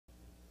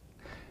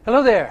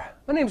Hello there.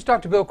 My name is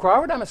Dr. Bill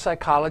Crawford. I'm a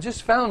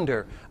psychologist,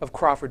 founder of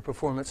Crawford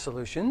Performance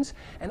Solutions,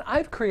 and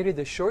I've created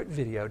this short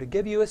video to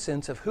give you a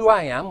sense of who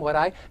I am, what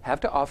I have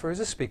to offer as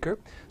a speaker,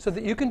 so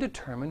that you can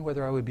determine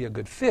whether I would be a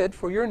good fit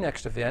for your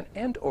next event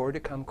and or to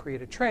come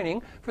create a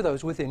training for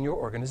those within your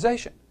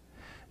organization.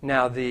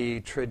 Now,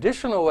 the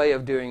traditional way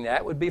of doing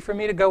that would be for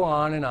me to go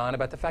on and on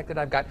about the fact that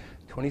I've got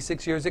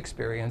 26 years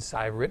experience,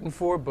 I've written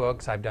 4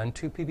 books, I've done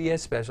 2 PBS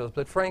specials,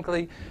 but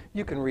frankly,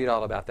 you can read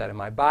all about that in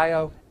my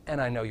bio, and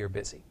I know you're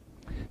busy.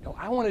 Now,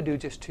 I want to do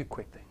just 2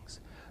 quick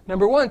things.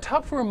 Number 1,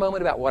 talk for a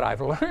moment about what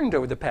I've learned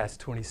over the past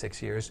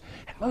 26 years,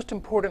 and most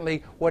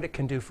importantly, what it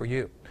can do for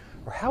you,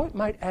 or how it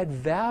might add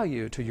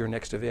value to your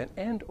next event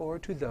and or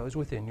to those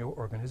within your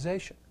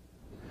organization.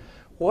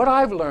 What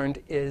I've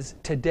learned is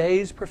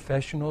today's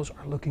professionals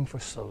are looking for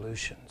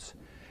solutions.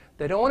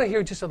 They don't want to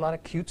hear just a lot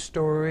of cute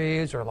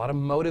stories or a lot of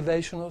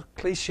motivational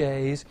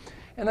cliches,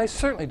 and they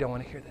certainly don't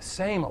want to hear the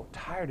same old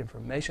tired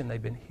information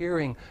they've been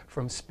hearing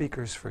from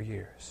speakers for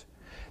years.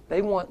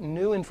 They want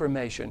new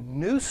information,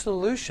 new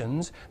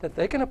solutions that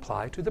they can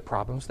apply to the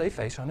problems they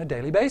face on a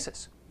daily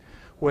basis.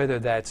 Whether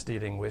that's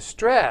dealing with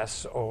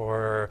stress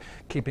or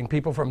keeping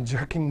people from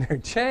jerking their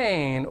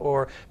chain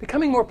or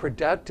becoming more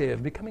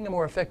productive, becoming a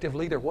more effective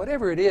leader,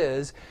 whatever it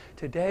is,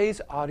 today's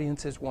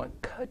audiences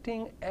want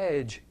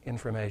cutting-edge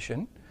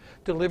information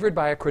delivered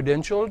by a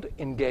credentialed,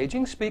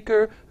 engaging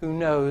speaker who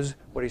knows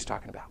what he's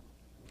talking about.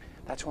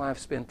 That's why I've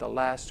spent the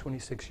last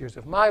 26 years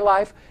of my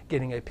life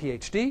getting a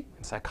Ph.D.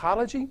 in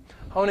psychology,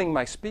 honing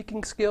my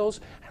speaking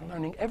skills, and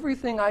learning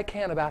everything I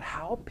can about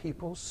how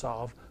people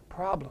solve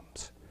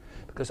problems.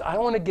 Because I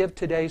want to give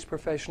today's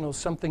professionals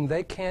something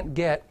they can't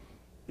get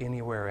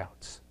anywhere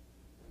else.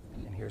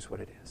 And here's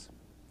what it is.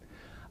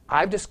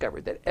 I've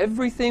discovered that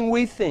everything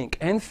we think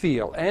and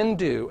feel and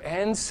do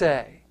and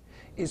say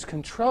is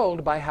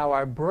controlled by how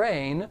our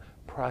brain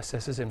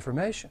processes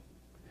information.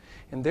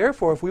 And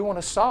therefore, if we want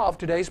to solve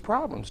today's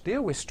problems,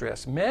 deal with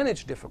stress,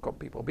 manage difficult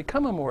people,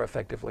 become a more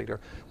effective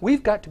leader,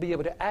 we've got to be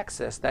able to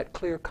access that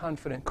clear,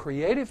 confident,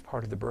 creative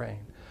part of the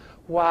brain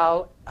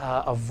while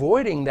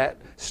avoiding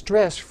that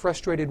stressed,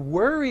 frustrated,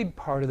 worried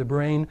part of the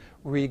brain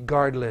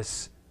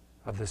regardless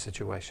of the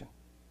situation.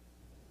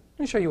 Let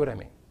me show you what I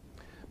mean.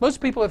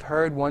 Most people have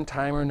heard one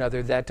time or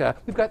another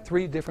that we've got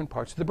 3 different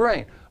parts of the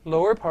brain.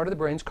 Lower part of the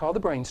brain is called the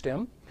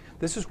brainstem.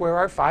 This is where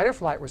our fight or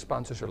flight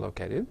responses are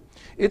located.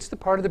 It's the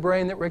part of the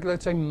brain that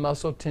regulates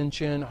muscle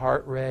tension,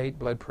 heart rate,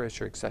 blood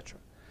pressure, etc.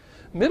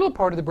 Middle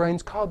part of the brain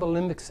is called the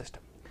limbic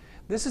system.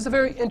 This is a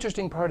very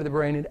interesting part of the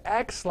brain. It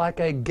acts like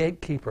a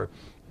gatekeeper,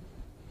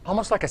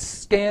 almost like a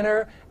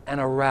scanner and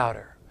a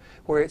router,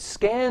 where it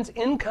scans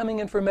incoming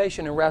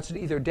information and routes it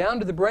either down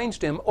to the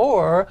brainstem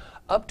or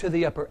up to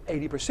the upper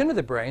 80% of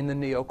the brain, the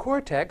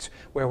neocortex,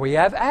 where we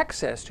have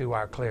access to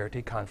our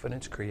clarity,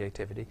 confidence,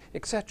 creativity,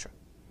 etc.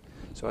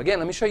 So again,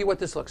 let me show you what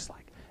this looks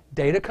like.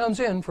 Data comes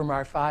in from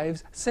our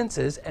 5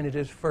 senses, and it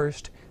is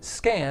first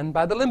scanned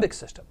by the limbic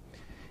system.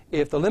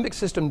 If the limbic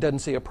system doesn't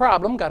see a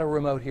problem, got a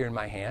remote here in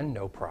my hand,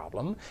 no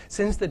problem,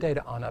 sends the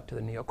data on up to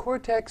the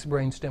neocortex,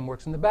 brainstem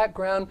works in the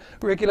background,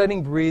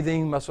 regulating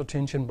breathing, muscle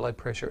tension, blood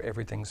pressure,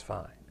 everything's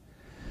fine.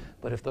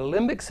 But if the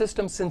limbic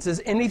system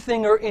senses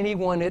anything or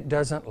anyone it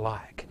doesn't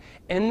like,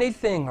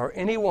 anything or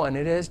anyone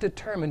it has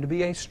determined to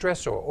be a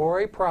stressor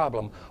or a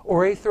problem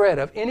or a threat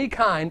of any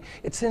kind,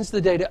 it sends the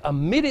data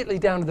immediately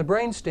down to the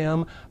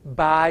brainstem,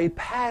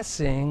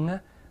 bypassing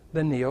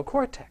the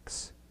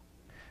neocortex.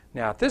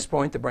 Now, at this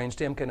point, the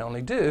brainstem can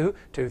only do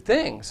 2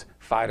 things: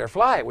 fight or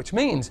flight, which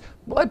means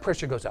blood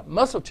pressure goes up,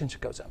 muscle tension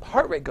goes up,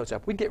 heart rate goes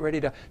up. We get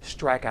ready to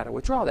strike out a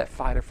withdrawal, that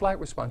fight or flight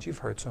response you've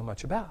heard so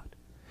much about.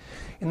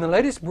 In the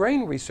latest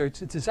brain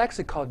research, it's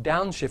actually called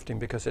downshifting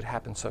because it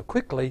happens so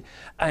quickly.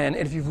 And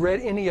if you've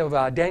read any of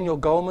Daniel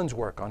Goleman's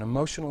work on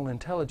emotional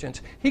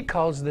intelligence, he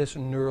calls this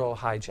neural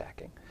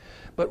hijacking.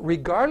 But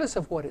regardless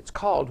of what it's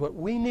called, what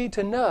we need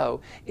to know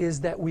is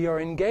that we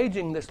are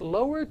engaging this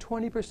lower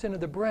 20%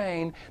 of the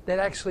brain that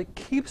actually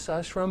keeps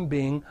us from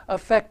being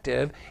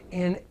effective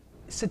in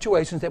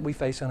situations that we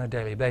face on a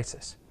daily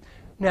basis.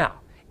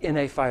 Now, in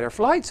a fight or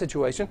flight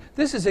situation,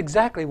 this is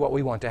exactly what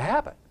we want to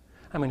happen.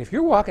 I mean, if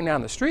you're walking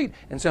down the street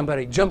and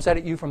somebody jumps out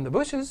at you from the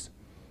bushes,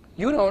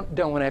 you don't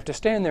want to have to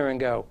stand there and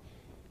go,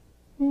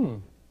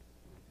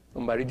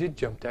 somebody just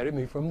jumped out at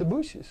me from the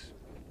bushes.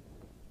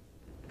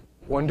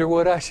 Wonder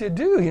what I should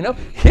do,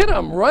 Hit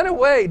them, run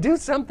away, do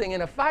something.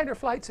 In a fight or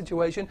flight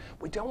situation,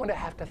 we don't want to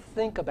have to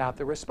think about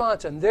the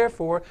response, and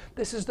therefore,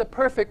 this is the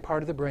perfect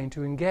part of the brain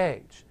to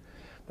engage.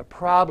 The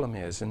problem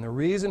is, and the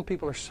reason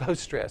people are so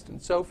stressed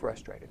and so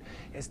frustrated,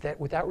 is that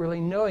without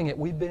really knowing it,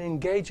 we've been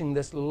engaging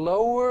this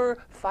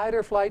lower fight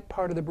or flight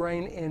part of the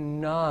brain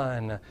in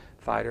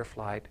non-fight or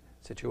flight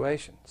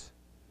situations.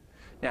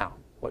 Now,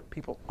 what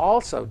people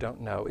also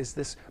don't know is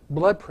this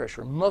blood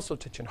pressure, muscle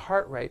tension,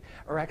 heart rate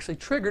are actually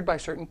triggered by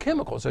certain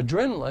chemicals,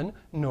 adrenaline,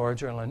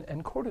 noradrenaline,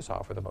 and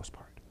cortisol for the most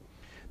part.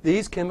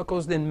 These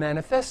chemicals then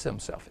manifest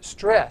themselves as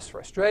stress,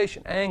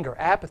 frustration, anger,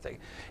 apathy.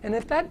 And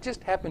if that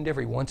just happened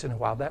every once in a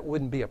while, that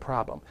wouldn't be a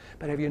problem.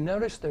 But have you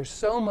noticed there's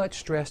so much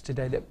stress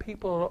today that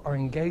people are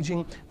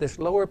engaging this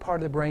lower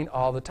part of the brain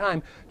all the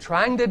time,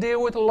 trying to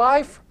deal with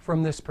life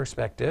from this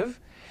perspective.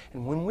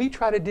 And when we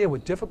try to deal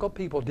with difficult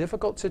people,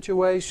 difficult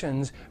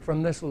situations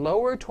from this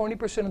lower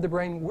 20% of the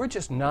brain, we're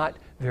just not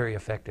very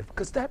effective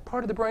because that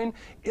part of the brain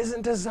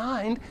isn't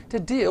designed to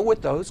deal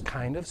with those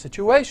kind of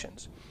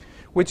situations.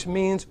 Which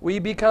means we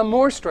become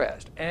more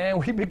stressed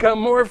and we become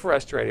more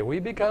frustrated. We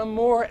become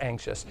more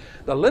anxious.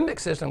 The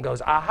limbic system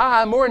goes,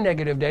 aha, more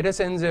negative data,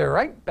 sends it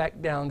right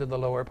back down to the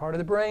lower part of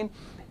the brain.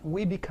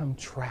 We become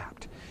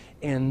trapped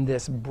in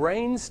this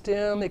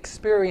brainstem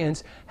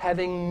experience,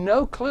 having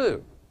no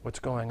clue what's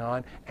going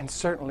on and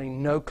certainly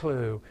no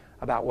clue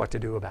about what to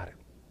do about it.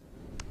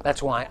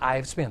 That's why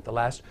I've spent the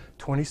last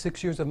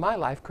 26 years of my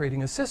life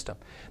creating a system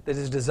that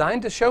is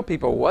designed to show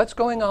people what's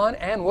going on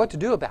and what to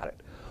do about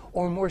it.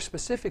 Or more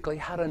specifically,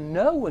 how to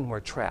know when we're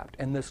trapped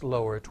in this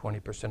lower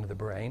 20% of the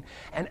brain,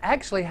 and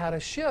actually how to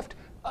shift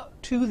up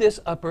to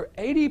this upper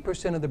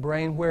 80% of the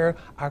brain where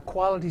our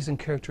qualities and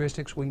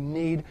characteristics we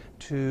need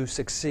to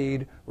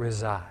succeed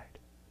reside.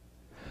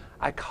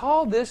 I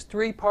call this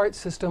three-part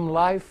system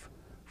life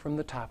from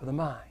the top of the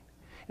mind.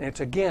 And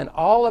it's again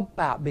all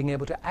about being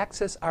able to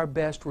access our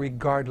best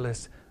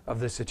regardless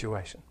of the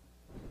situation.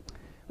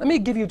 Let me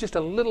give you just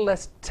a little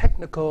less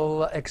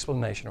technical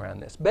explanation around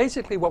this.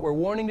 Basically, what we're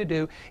wanting to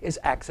do is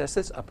access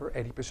this upper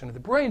 80% of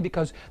the brain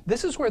because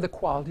this is where the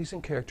qualities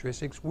and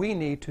characteristics we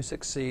need to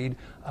succeed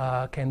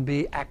can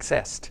be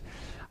accessed.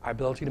 Our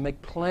ability to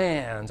make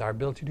plans, our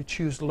ability to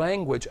choose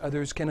language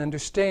others can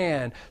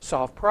understand,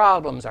 solve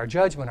problems, our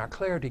judgment, our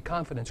clarity,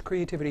 confidence,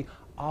 creativity,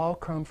 all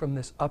come from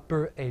this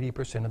upper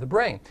 80% of the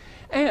brain.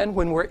 And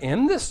when we're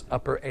in this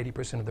upper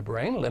 80% of the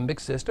brain, limbic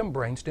system,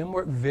 brainstem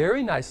work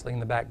very nicely in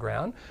the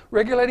background,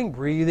 regulating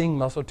breathing,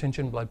 muscle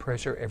tension, blood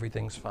pressure,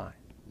 everything's fine.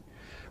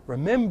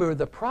 Remember,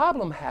 the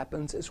problem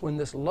happens is when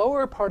this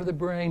lower part of the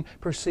brain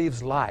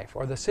perceives life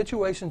or the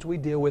situations we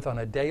deal with on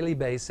a daily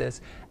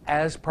basis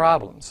as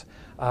problems.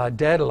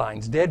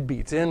 Deadlines,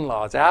 deadbeats,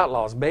 in-laws,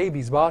 outlaws,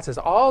 babies, bosses,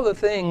 all the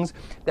things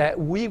that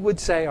we would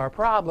say are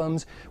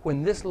problems.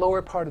 When this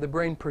lower part of the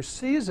brain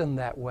perceives them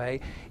that way,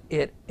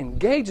 it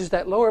engages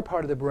that lower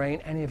part of the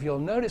brain and, if you'll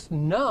notice,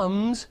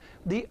 numbs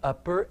the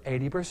upper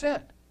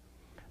 80%.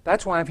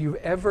 That's why if you've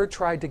ever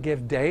tried to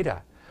give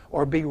data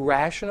or be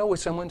rational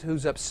with someone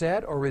who's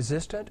upset or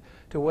resistant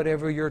to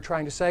whatever you're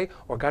trying to say,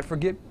 or God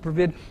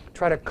forbid,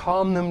 try to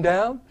calm them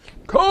down.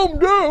 Calm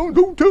down,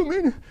 don't tell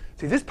me.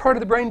 See, this part of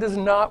the brain does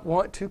not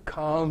want to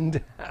calm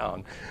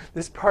down.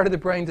 This part of the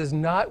brain does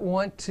not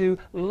want to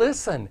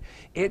listen.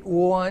 It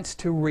wants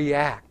to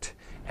react.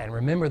 And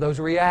remember, those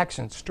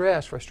reactions,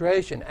 stress,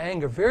 frustration,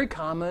 anger, very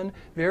common,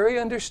 very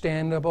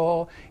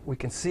understandable. We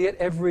can see it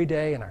every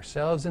day in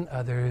ourselves and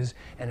others.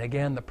 And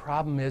again, the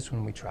problem is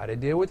when we try to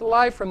deal with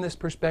life from this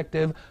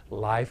perspective,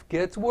 life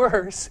gets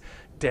worse.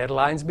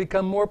 Deadlines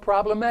become more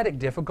problematic.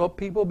 Difficult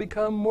people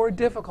become more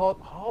difficult.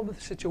 All the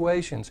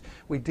situations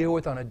we deal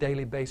with on a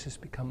daily basis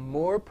become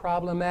more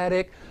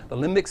problematic. The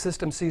limbic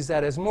system sees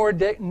that as more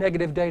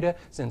negative data,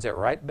 sends it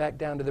right back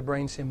down to the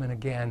brainstem, and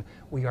again,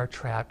 we are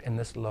trapped in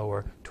this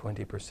lower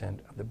 20%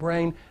 of the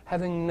brain,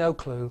 having no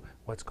clue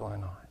what's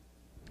going on.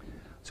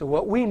 So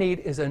what we need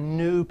is a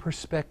new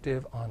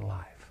perspective on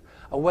life,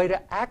 a way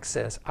to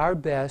access our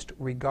best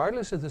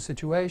regardless of the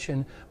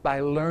situation by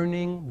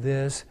learning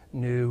this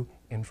new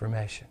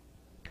information.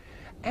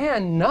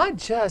 And not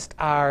just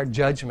our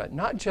judgment,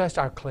 not just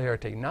our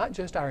clarity, not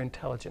just our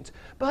intelligence,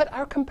 but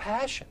our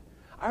compassion,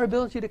 our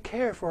ability to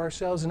care for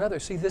ourselves and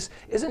others. See, this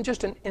isn't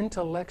just an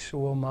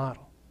intellectual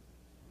model.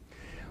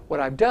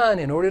 What I've done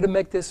in order to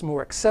make this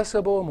more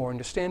accessible, more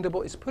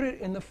understandable, is put it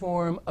in the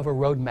form of a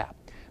roadmap.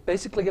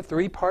 Basically a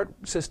three-part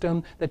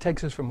system that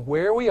takes us from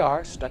where we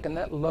are, stuck in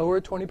that lower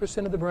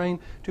 20% of the brain,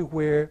 to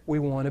where we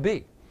want to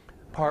be.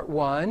 Part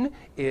one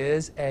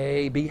is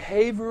a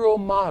behavioral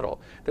model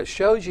that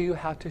shows you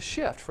how to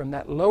shift from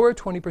that lower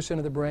 20%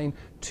 of the brain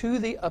to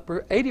the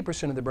upper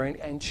 80% of the brain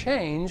and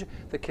change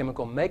the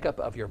chemical makeup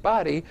of your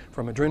body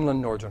from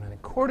adrenaline, noradrenaline,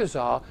 and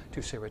cortisol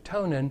to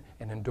serotonin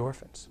and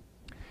endorphins.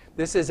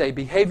 This is a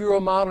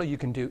behavioral model you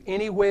can do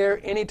anywhere,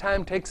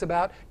 anytime, takes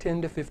about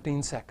 10 to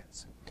 15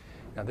 seconds.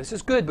 Now this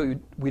is good, but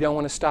we don't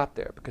want to stop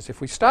there, because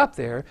if we stop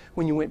there,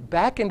 when you went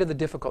back into the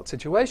difficult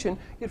situation,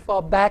 you'd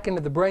fall back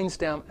into the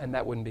brainstem, and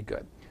that wouldn't be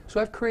good.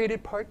 So I've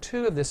created part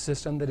two of this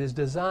system that is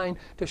designed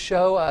to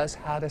show us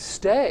how to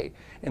stay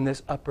in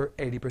this upper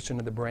 80%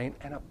 of the brain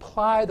and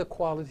apply the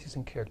qualities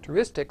and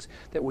characteristics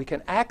that we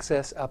can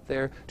access up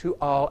there to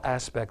all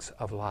aspects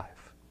of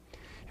life.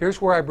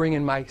 Here's where I bring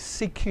in my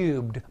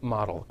C-cubed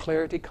model: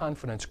 clarity,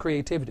 confidence,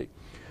 creativity.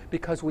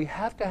 Because we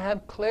have to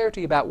have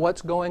clarity about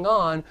what's going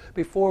on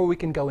before we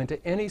can go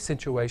into any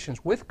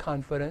situations with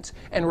confidence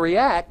and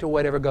react to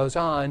whatever goes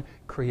on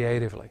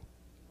creatively.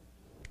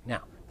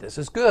 Now, this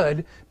is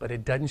good, but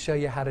it doesn't show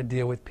you how to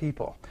deal with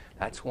people.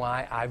 That's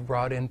why I've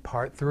brought in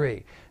part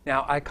three.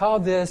 Now, I call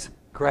this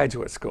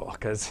graduate school,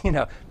 because, you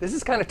know, this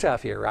is kind of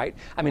tough here, right?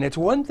 I mean, it's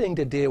one thing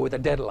to deal with a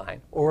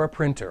deadline or a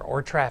printer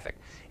or traffic.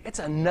 It's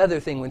another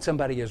thing when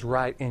somebody is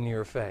right in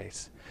your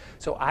face.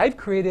 So I've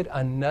created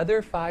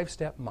another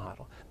 5-step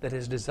model that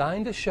is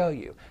designed to show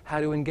you how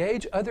to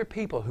engage other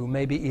people who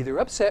may be either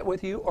upset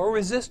with you or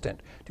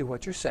resistant to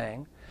what you're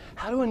saying,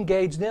 how to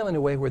engage them in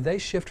a way where they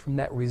shift from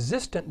that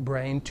resistant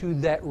brain to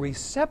that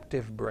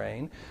receptive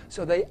brain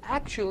so they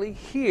actually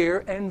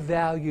hear and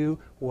value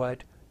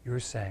what you're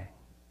saying.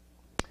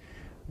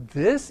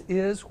 This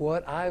is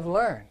what I've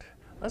learned.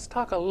 Let's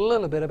talk a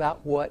little bit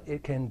about what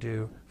it can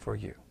do for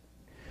you.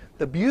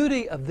 The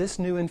beauty of this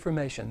new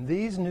information,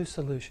 these new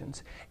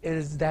solutions,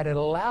 is that it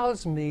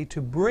allows me to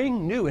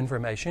bring new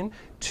information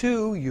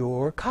to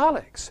your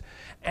colleagues.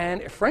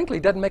 And frankly,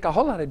 it doesn't make a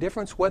whole lot of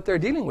difference what they're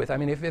dealing with. I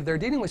mean, if they're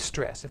dealing with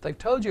stress, if they've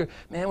told you,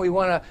 man, we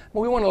want to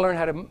learn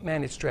how to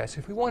manage stress,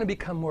 if we want to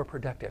become more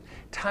productive,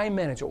 time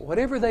management,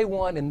 whatever they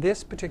want in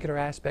this particular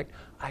aspect,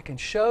 I can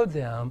show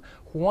them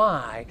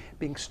why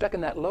being stuck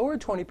in that lower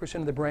 20%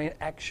 of the brain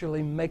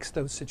actually makes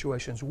those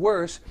situations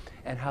worse,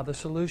 and how the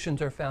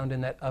solutions are found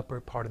in that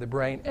upper part of the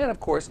brain, and of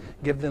course,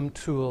 give them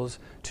tools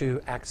to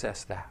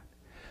access that.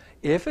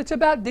 If it's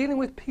about dealing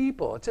with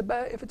people,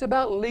 if it's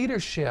about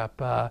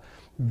leadership,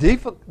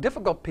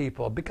 difficult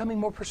people, becoming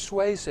more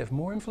persuasive,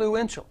 more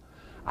influential,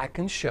 I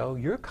can show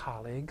your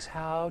colleagues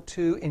how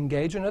to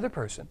engage another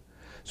person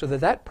so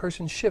that that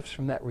person shifts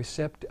from that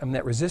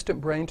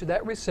resistant brain to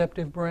that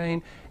receptive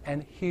brain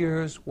and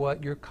hears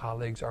what your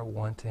colleagues are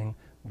wanting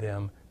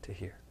them to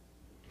hear.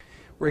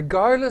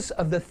 Regardless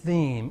of the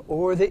theme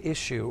or the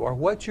issue or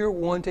what you're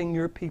wanting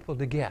your people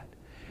to get,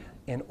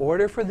 in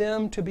order for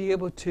them to be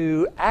able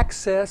to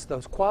access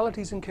those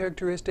qualities and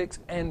characteristics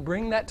and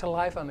bring that to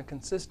life on a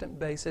consistent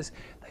basis,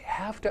 they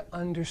have to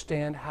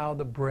understand how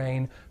the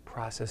brain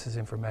processes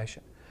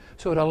information.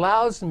 So it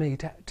allows me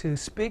to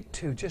speak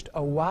to just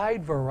a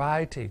wide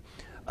variety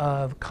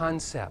of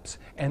concepts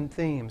and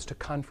themes to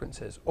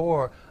conferences,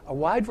 or a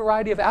wide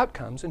variety of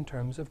outcomes in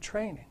terms of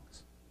trainings.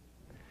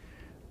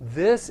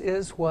 This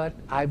is what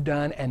I've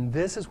done, and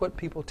this is what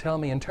people tell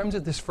me in terms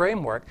of this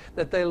framework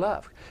that they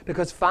love.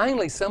 Because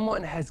finally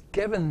someone has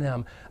given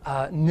them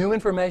new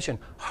information,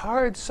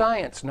 hard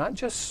science, not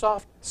just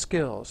soft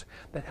skills,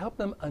 that help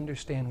them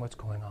understand what's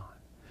going on.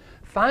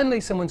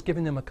 Finally, someone's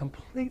giving them a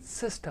complete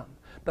system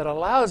that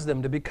allows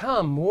them to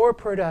become more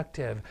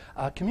productive,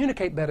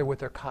 communicate better with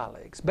their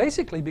colleagues,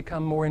 basically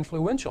become more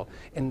influential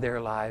in their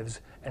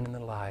lives and in the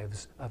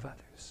lives of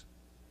others.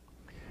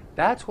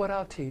 That's what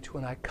I'll teach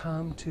when I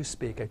come to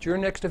speak at your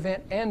next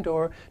event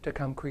and/or to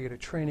come create a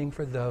training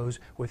for those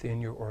within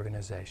your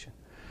organization.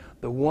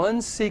 The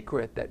one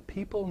secret that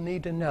people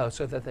need to know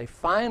so that they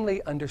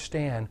finally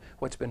understand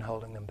what's been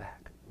holding them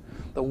back.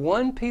 The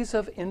one piece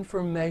of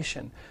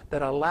information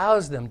that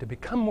allows them to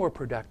become more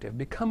productive,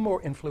 become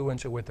more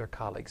influential with their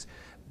colleagues,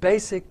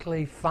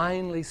 basically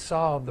finally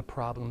solve the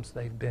problems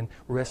they've been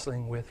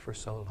wrestling with for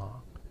so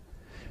long.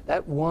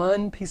 That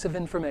one piece of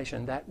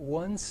information, that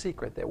one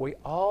secret that we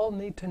all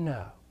need to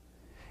know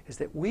is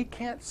that we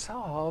can't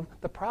solve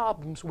the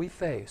problems we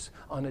face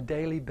on a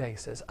daily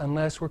basis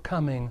unless we're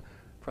coming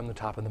from the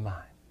top of the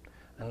mind.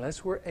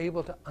 Unless we're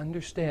able to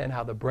understand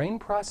how the brain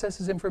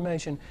processes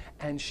information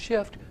and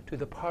shift to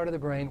the part of the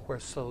brain where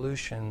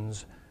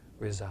solutions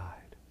reside.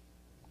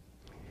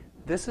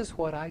 This is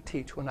what I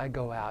teach when I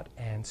go out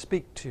and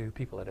speak to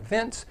people at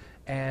events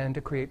and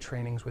to create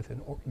trainings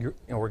within your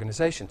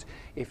organizations.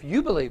 If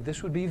you believe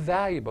this would be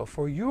valuable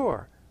for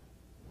your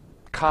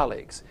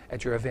colleagues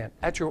at your event,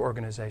 at your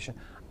organization,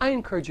 I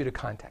encourage you to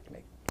contact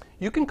me.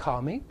 You can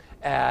call me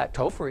at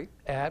toll-free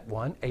at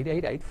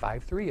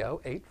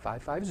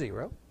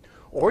 1-888-530-8550,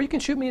 or you can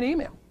shoot me an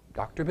email,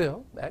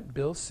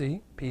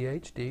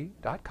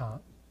 drbill@billcphd.com.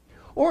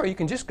 Or you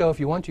can just go, if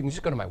you want, you can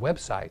just go to my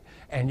website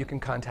and you can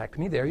contact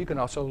me there. You can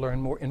also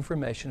learn more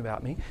information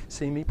about me,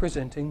 see me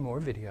presenting more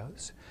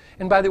videos.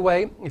 And by the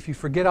way, if you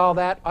forget all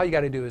that, all you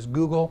got to do is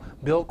Google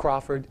Bill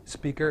Crawford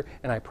speaker,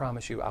 and I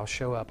promise you I'll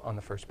show up on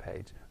the first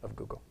page of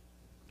Google.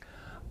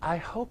 I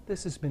hope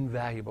this has been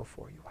valuable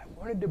for you. I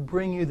wanted to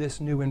bring you this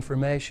new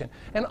information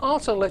and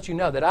also let you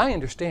know that I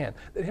understand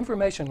that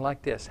information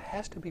like this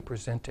has to be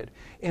presented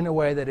in a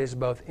way that is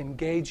both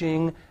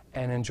engaging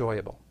and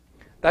enjoyable.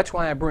 That's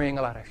why I bring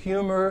a lot of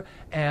humor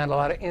and a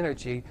lot of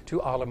energy to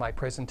all of my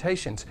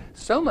presentations.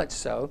 So much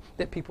so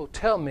that people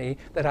tell me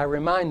that I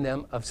remind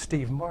them of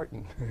Steve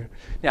Martin.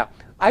 Now,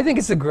 I think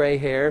it's the gray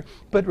hair,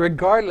 but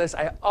regardless,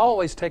 I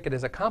always take it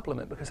as a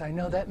compliment because I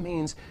know that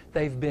means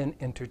they've been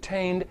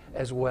entertained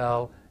as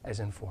well as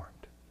informed.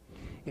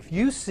 If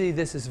you see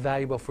this as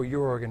valuable for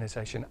your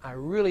organization, I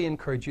really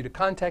encourage you to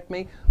contact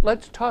me.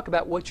 Let's talk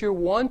about what you're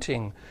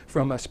wanting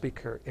from a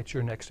speaker at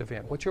your next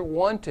event, what you're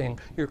wanting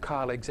your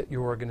colleagues at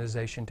your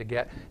organization to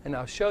get, and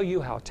I'll show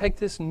you how to take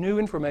this new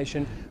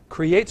information,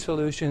 create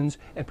solutions,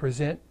 and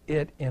present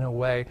it in a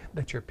way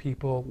that your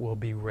people will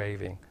be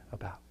raving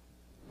about.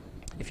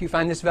 If you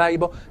find this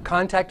valuable,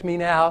 contact me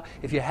now.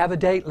 If you have a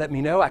date, let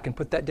me know. I can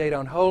put that date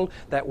on hold.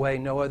 That way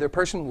no other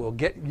person will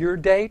get your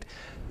date.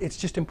 It's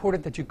just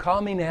important that you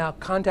call me now,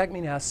 contact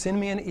me now, send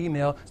me an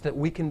email so that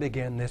we can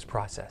begin this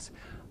process.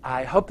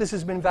 I hope this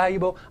has been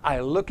valuable.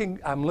 I'm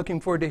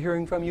looking forward to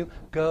hearing from you.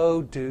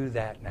 Go do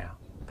that now.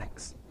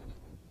 Thanks.